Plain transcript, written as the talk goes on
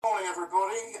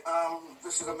everybody.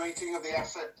 This is a meeting of the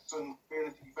Assets and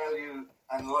Community Value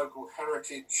and Local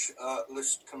Heritage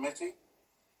List Committee.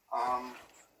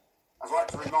 I'd like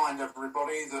to remind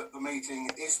everybody that the meeting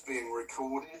is being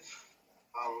recorded,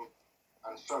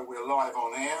 and so we're live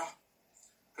on air.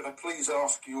 Could I please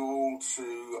ask you all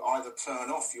to either turn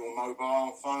off your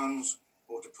mobile phones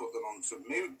or to put them onto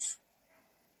mute?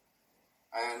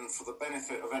 And for the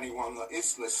benefit of anyone that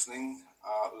is listening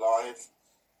live,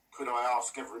 could I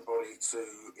ask everybody to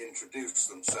introduce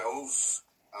themselves?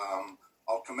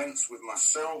 I'll commence with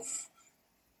myself.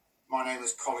 My name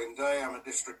is Colin Day. I'm a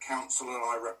district councillor and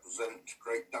I represent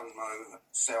Great Dunmow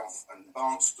South and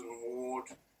Barnston Ward,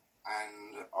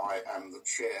 and I am the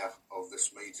chair of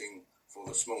this meeting for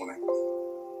this morning.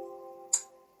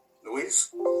 Louise?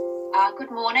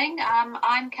 Good morning.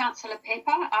 I'm Councillor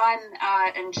Pepper.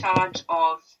 I'm in charge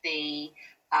of the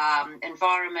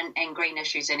Environment and Green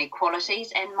Issues and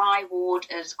Equalities, and my ward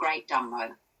is Great Dunmow.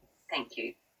 Thank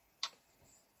you.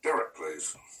 Derek,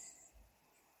 please.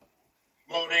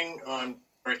 Morning, I'm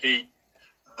Ricky,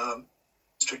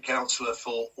 District Councillor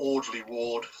for Audley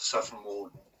Ward, Saffron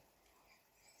Ward.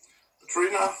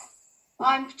 Katrina?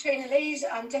 I'm Katrina Lees.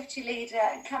 I'm Deputy Leader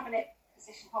and Cabinet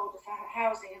Position Holder for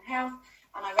Housing and Health,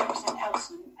 and I represent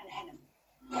Elson and Henham.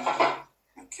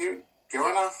 Thank you.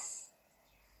 Joanna?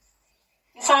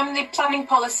 Yes, I'm the Planning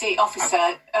Policy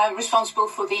Officer responsible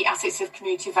for the assets of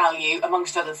community value,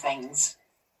 amongst other things.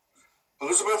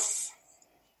 Elizabeth?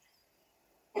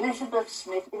 Elizabeth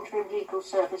Smith, Interim Legal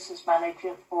Services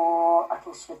Manager for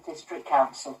Uttlesford District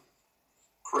Council.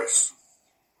 Chris?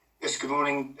 Yes, good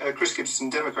morning. Chris Gibson,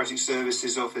 Democratic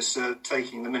Services Officer,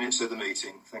 taking the minutes of the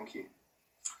meeting. Thank you.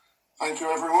 Thank you,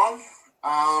 everyone.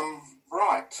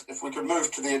 Right, if we could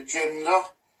move to the agenda.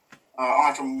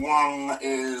 Item 1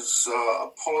 is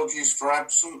apologies for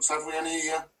absence. Have we any,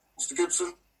 Mr.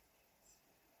 Gibson?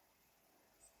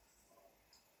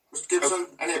 Mr. Gibson,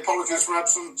 any apologies for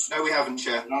absence? No, we haven't,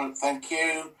 Chair. No, thank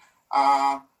you.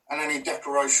 And any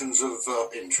declarations of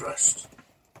interest?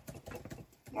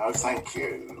 No, thank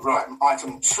you. Right,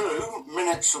 item 2,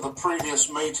 minutes of the previous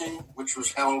meeting, which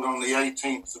was held on the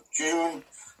 18th of June,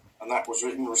 and that was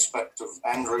in respect of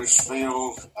Andrews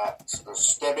Field at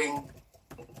Stebbing.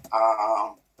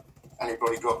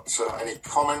 Anybody got any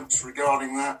comments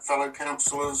regarding that, fellow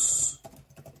councillors?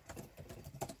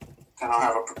 Can I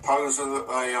have a proposer that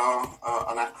they are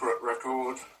an accurate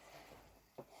record?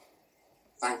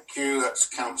 Thank you, that's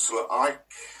Councillor Ike,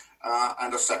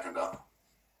 and a seconder.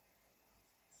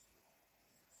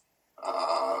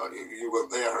 You were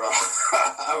there,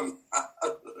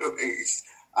 Louise.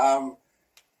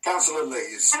 Councillor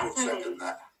Lees will second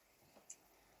that.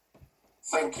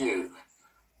 Thank you.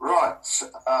 Right,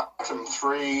 item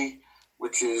 3,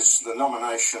 which is the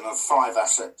nomination of 5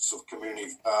 assets of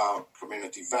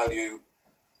community value,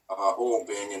 all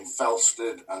being in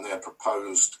Felsted, and they're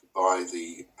proposed by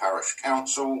the parish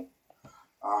council.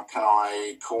 Can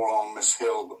I call on Miss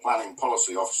Hill, the Planning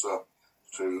Policy Officer,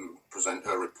 to present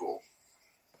her report?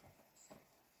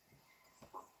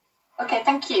 Okay,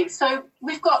 thank you. So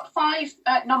we've got 5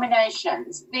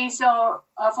 nominations. These have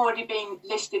already been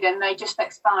listed and they just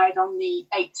expired on the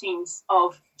 18th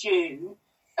of June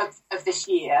of this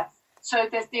year. So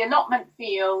there's the allotment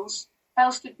fields,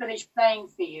 Felsted Village playing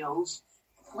fields,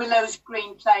 Willows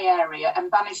Green play area and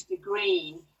Bannister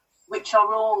Green, which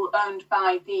are all owned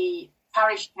by the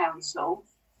parish council.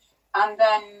 And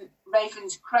then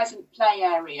Ravens Crescent play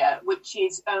area, which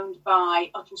is owned by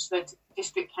Uttlesford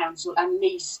District Council and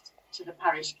leased to the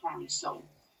parish council.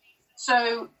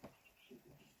 So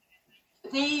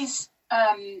these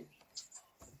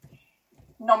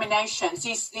nominations,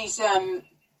 these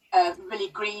really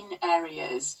green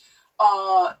areas,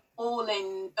 are all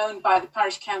owned by the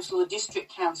parish council or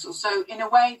district council. So in a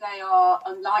way, they are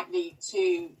unlikely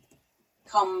to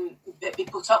be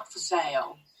put up for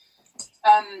sale.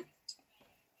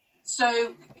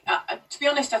 So, to be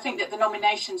honest, I think that the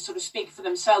nominations sort of speak for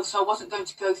themselves, so I wasn't going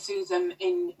to go through them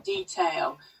in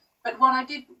detail. But what I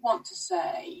did want to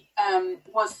say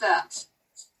was that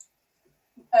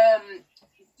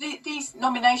these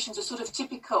nominations are sort of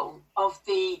typical of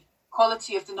the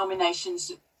quality of the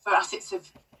nominations for assets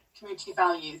of community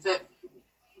value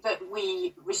that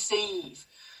we receive.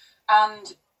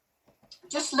 And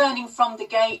just learning from the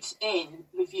Gate Inn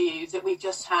review that we've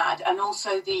just had, and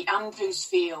also the Andrews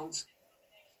Field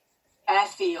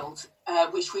airfield,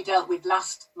 which we dealt with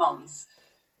last month,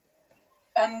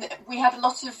 and we had a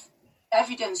lot of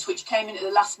evidence which came in at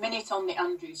the last minute on the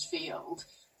Andrews Field.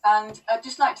 And I'd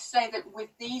just like to say that with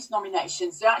these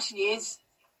nominations, there actually is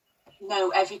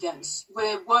no evidence.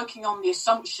 We're working on the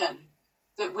assumption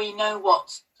that we know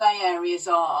what play areas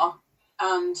are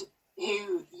and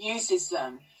who uses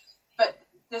them. But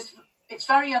it's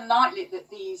very unlikely that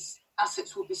these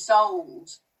assets will be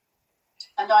sold.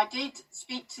 And I did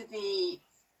speak to the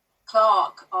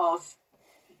clerk of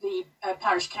the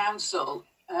parish council,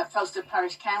 Felsted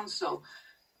Parish Council,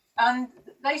 and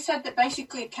they said that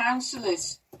basically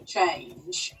councillors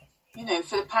change,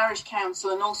 for the parish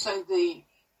council and also the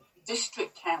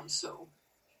district council,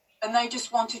 and they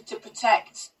just wanted to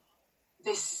protect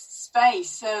this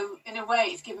space. So in a way,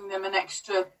 it's giving them an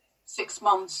extra 6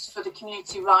 months for the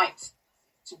community right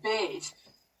to bid.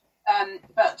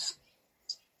 But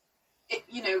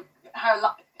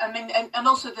and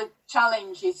also the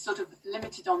challenge is sort of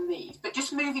limited on these. But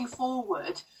just moving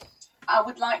forward, I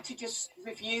would like to just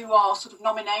review our sort of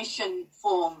nomination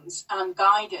forms and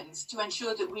guidance to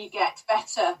ensure that we get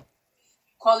better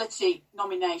quality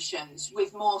nominations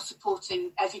with more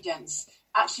supporting evidence,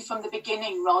 actually from the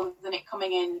beginning, rather than it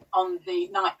coming in on the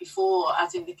night before,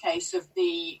 as in the case of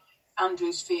the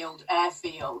Andrewsfield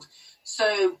airfield.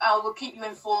 So I will keep you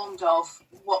informed of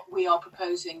what we are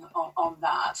proposing on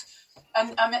that.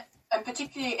 And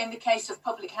particularly in the case of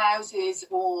public houses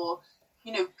or,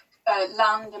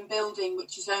 land and building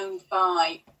which is owned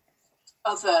by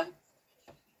other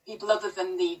people other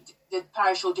than the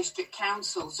parish or district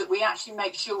councils, that we actually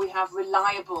make sure we have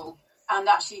reliable and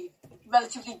actually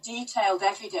relatively detailed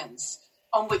evidence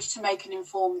on which to make an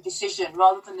informed decision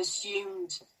rather than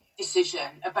assumed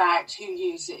decision about who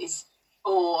uses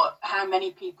or how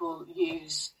many people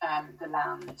use the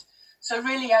land. So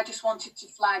really, I just wanted to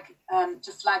flag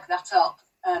that up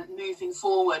moving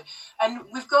forward. And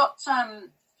we've got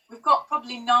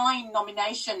probably 9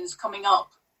 nominations coming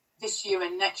up this year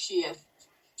and next year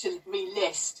to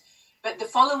relist. But the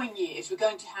following years, we're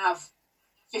going to have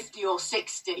 50 or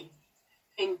 60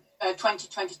 in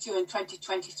 2022 and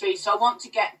 2023. So I want to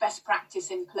get best practice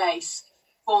in place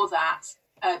for that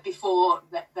before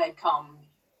they come.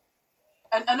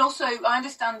 And also, I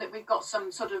understand that we've got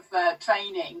some sort of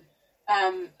training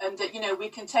and that, we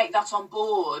can take that on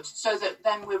board so that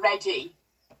then we're ready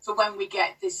for when we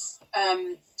get these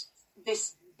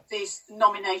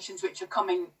nominations which are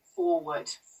coming forward.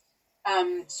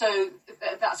 So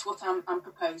that's what I'm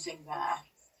proposing there.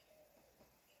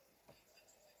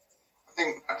 I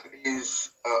think that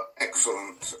is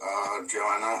excellent,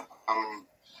 Joanna.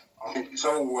 I think it's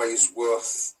always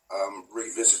worth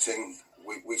revisiting.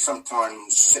 We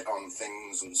sometimes sit on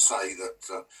things and say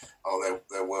that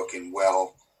they're working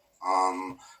well,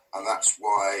 and that's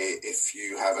why if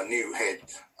you have a new head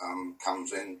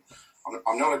comes in,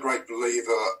 I'm not a great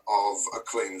believer of a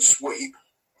clean sweep,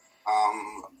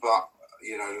 but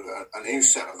a new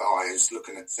set of eyes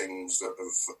looking at things that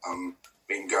have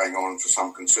been going on for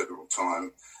some considerable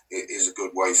time is a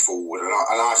good way forward. And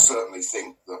I certainly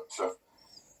think that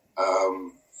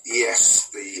yes,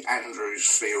 the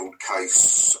Andrewsfield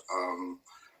case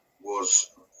was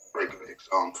a very good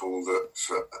example that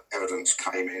evidence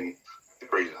came in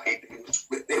very late.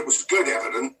 It was good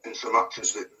evidence in so much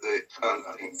as it turned,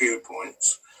 I think,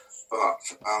 viewpoints, but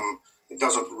it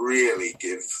doesn't really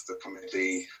give the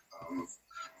committee a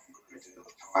great deal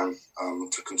of time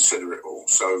to consider it all.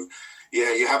 So,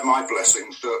 yeah, you have my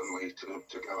blessing, certainly,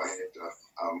 to go ahead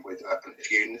with that. And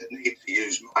if you need to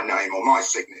use my name or my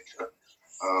signature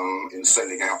in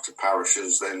sending out to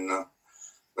parishes, then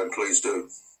please do.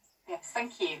 Yes,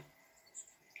 thank you.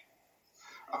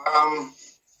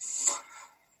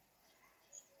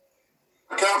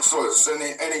 Councillors,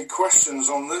 any questions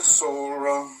on this,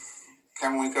 or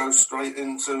can we go straight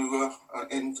into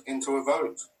a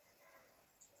vote?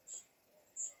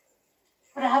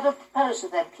 Could I have a proposal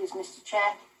then, please, Mr.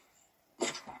 Chair?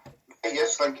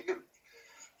 Yes, thank you.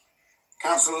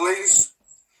 Councillor Lees?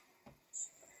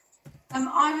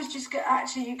 I was just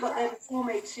actually, you got there before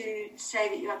me to say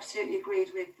that you absolutely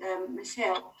agreed with Ms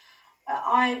Hill.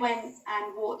 I went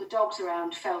and walked the dogs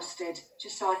around Felsted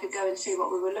just so I could go and see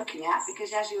what we were looking at,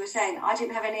 because as you were saying, I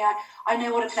didn't have any. I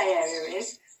know what a play area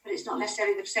is, but it's not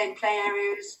necessarily the same play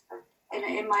areas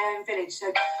in my own village.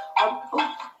 So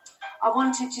I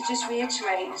wanted to just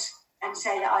reiterate and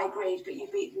say that I agreed, but you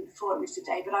beat me before it, Mr.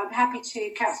 Day. But I'm happy to,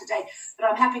 Councillor Day, but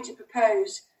I'm happy to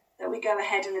propose that we go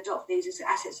ahead and adopt these as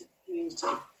assets of the community.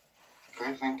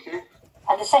 Okay, thank you.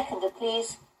 And a seconder,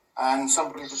 please. And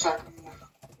somebody to second.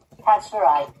 Councillor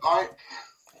Wright. Aye.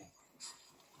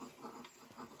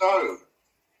 So,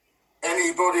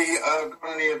 anybody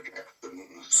got any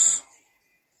objections?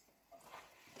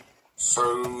 So,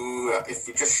 if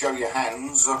you just show your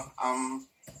hands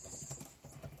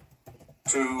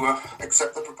to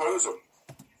accept the proposal.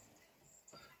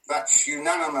 That's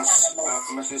unanimous,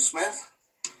 Mrs. Smith.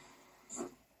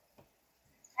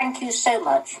 Thank you so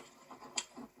much.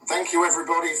 Thank you,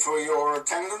 everybody, for your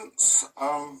attendance.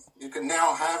 You can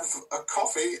now have a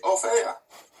coffee off air.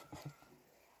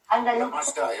 And I Have a look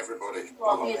nice day, everybody.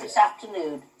 forward to you this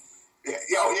afternoon. Yeah,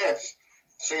 oh, yes.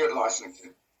 See you at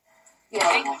licensing. Yeah.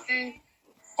 Thank you.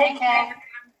 Take care.